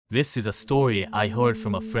This is a story I heard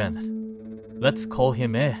from a friend. Let's call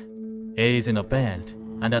him A. A is in a band,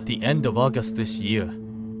 and at the end of August this year,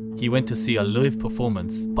 he went to see a live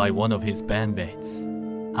performance by one of his bandmates.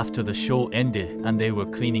 After the show ended and they were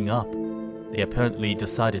cleaning up, they apparently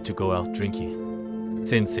decided to go out drinking.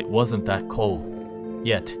 Since it wasn't that cold,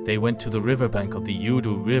 yet they went to the riverbank of the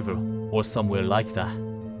Yurei River or somewhere like that.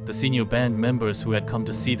 The senior band members who had come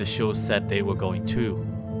to see the show said they were going too.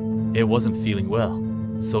 A wasn't feeling well,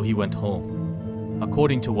 so he went home.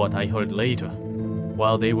 According to what I heard later,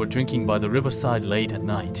 while they were drinking by the riverside late at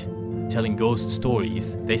night, telling ghost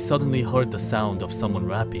stories, they suddenly heard the sound of someone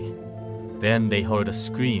rapping. Then they heard a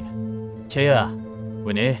scream, Kea!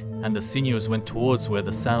 When A and the seniors went towards where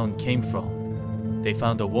the sound came from, they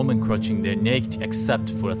found a woman crouching there naked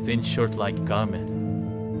except for a thin shirt-like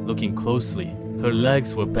garment. Looking closely, her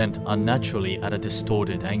legs were bent unnaturally at a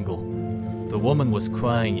distorted angle. The woman was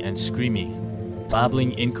crying and screaming,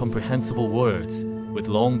 babbling incomprehensible words, with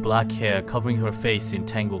long black hair covering her face in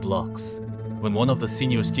tangled locks. When one of the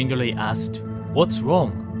seniors gingerly asked, "What's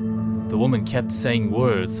wrong?" the woman kept saying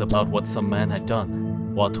words about what some man had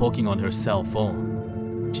done, while talking on her cell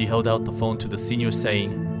phone. She held out the phone to the senior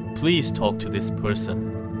saying, "Please talk to this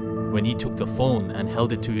person." When he took the phone and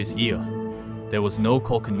held it to his ear, there was no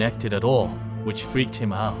call connected at all, which freaked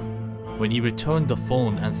him out. When he returned the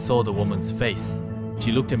phone and saw the woman's face,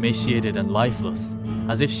 she looked emaciated and lifeless,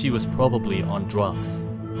 as if she was probably on drugs.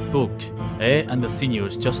 Booked, A and the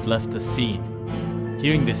seniors just left the scene.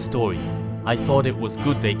 Hearing this story, I thought it was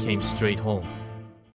good they came straight home.